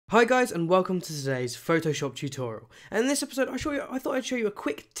Hi guys, and welcome to today's Photoshop tutorial. And in this episode I thought I'd show you a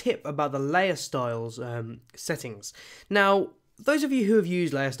quick tip about the layer styles settings. Now, those of you who have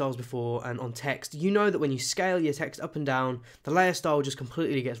used layer styles before and on text, you know that when you scale your text up and down, the layer style just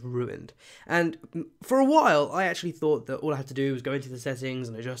completely gets ruined. And for a while I actually thought that all I had to do was go into the settings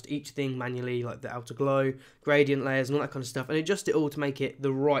and adjust each thing manually, like the outer glow, gradient layers and all that kind of stuff, and adjust it all to make it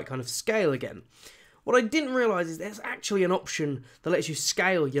the right kind of scale again. What I didn't realise is there's actually an option that lets you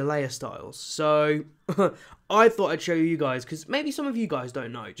scale your layer styles. So I thought I'd show you guys, because maybe some of you guys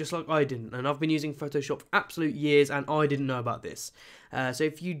don't know, just like I didn't. And I've been using Photoshop for absolute years and I didn't know about this. So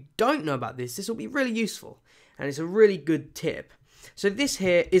if you don't know about this, this will be really useful. And it's a really good tip. So this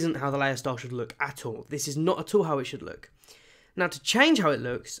here isn't how the layer style should look at all. This is not at all how it should look. Now to change how it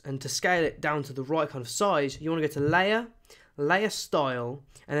looks and to scale it down to the right kind of size, you want to go to Layer, Layer Style,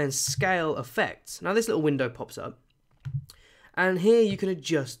 and then Scale Effects. Now this little window pops up, and here you can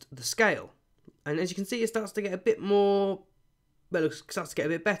adjust the scale. And as you can see, it starts to get a bit more, well, it starts to get a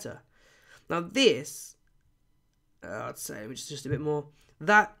bit better. Now this, I'd say, which is just a bit more,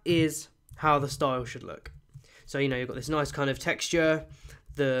 that is how the style should look. So, you know, you've got this nice kind of texture,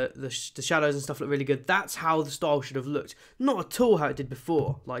 the shadows and stuff look really good. That's how the style should have looked. Not at all how it did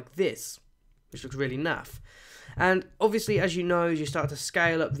before, like this, which looks really naff. And obviously, as you know, as you start to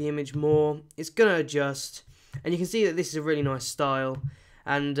scale up the image more, it's going to adjust. And you can see that this is a really nice style.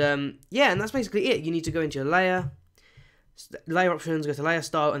 And yeah, and that's basically it. You need to go into your layer options, go to layer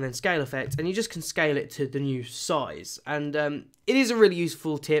style, and then scale effects. And you just can scale it to the new size. And it is a really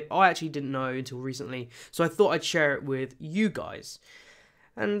useful tip. I actually didn't know until recently, so I thought I'd share it with you guys.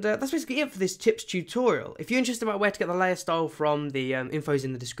 And that's basically it for this tips tutorial. If you're interested about where to get the layer style from, the info's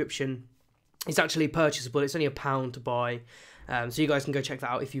in the description. It's actually purchasable. It's only £1 to buy, so you guys can go check that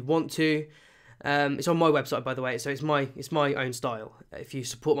out if you want to. It's on my website, by the way, so it's my own style. If you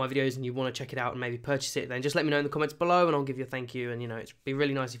support my videos and you want to check it out and maybe purchase it, then just let me know in the comments below and I'll give you a thank you. And you know, it'd be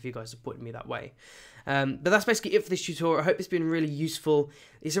really nice if you guys supported me that way. But that's basically it for this tutorial. I hope it's been really useful.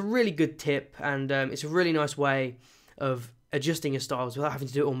 It's a really good tip, and it's a really nice way of adjusting your styles without having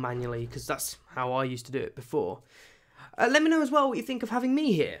to do it all manually, because that's how I used to do it before. Let me know as well what you think of having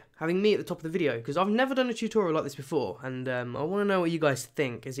me here, having me at the top of the video, because I've never done a tutorial like this before, and I want to know what you guys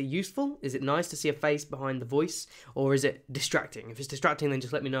think. Is it useful? Is it nice to see a face behind the voice, or is it distracting? If it's distracting, then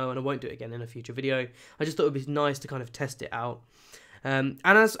just let me know and I won't do it again in a future video. I just thought it would be nice to kind of test it out. And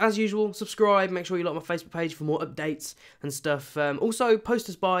as usual, subscribe, make sure you like my Facebook page for more updates and stuff. Also,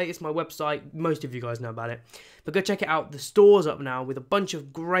 Posters By, it's my website, most of you guys know about it, but go check it out. The store's up now with a bunch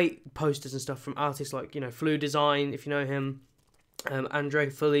of great posters and stuff from artists like, you know, Flu Design, if you know him,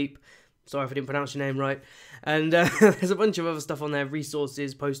 Andre Philippe, sorry if I didn't pronounce your name right, and there's a bunch of other stuff on there,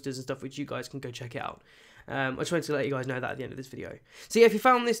 resources, posters and stuff, which you guys can go check it out. I just wanted to let you guys know that at the end of this video. So yeah, if you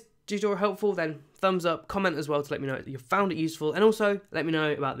found this tutorial helpful, then thumbs up, comment as well to let me know that you found it useful, and also let me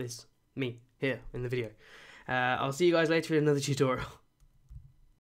know about me here in the video. I'll see you guys later in another tutorial.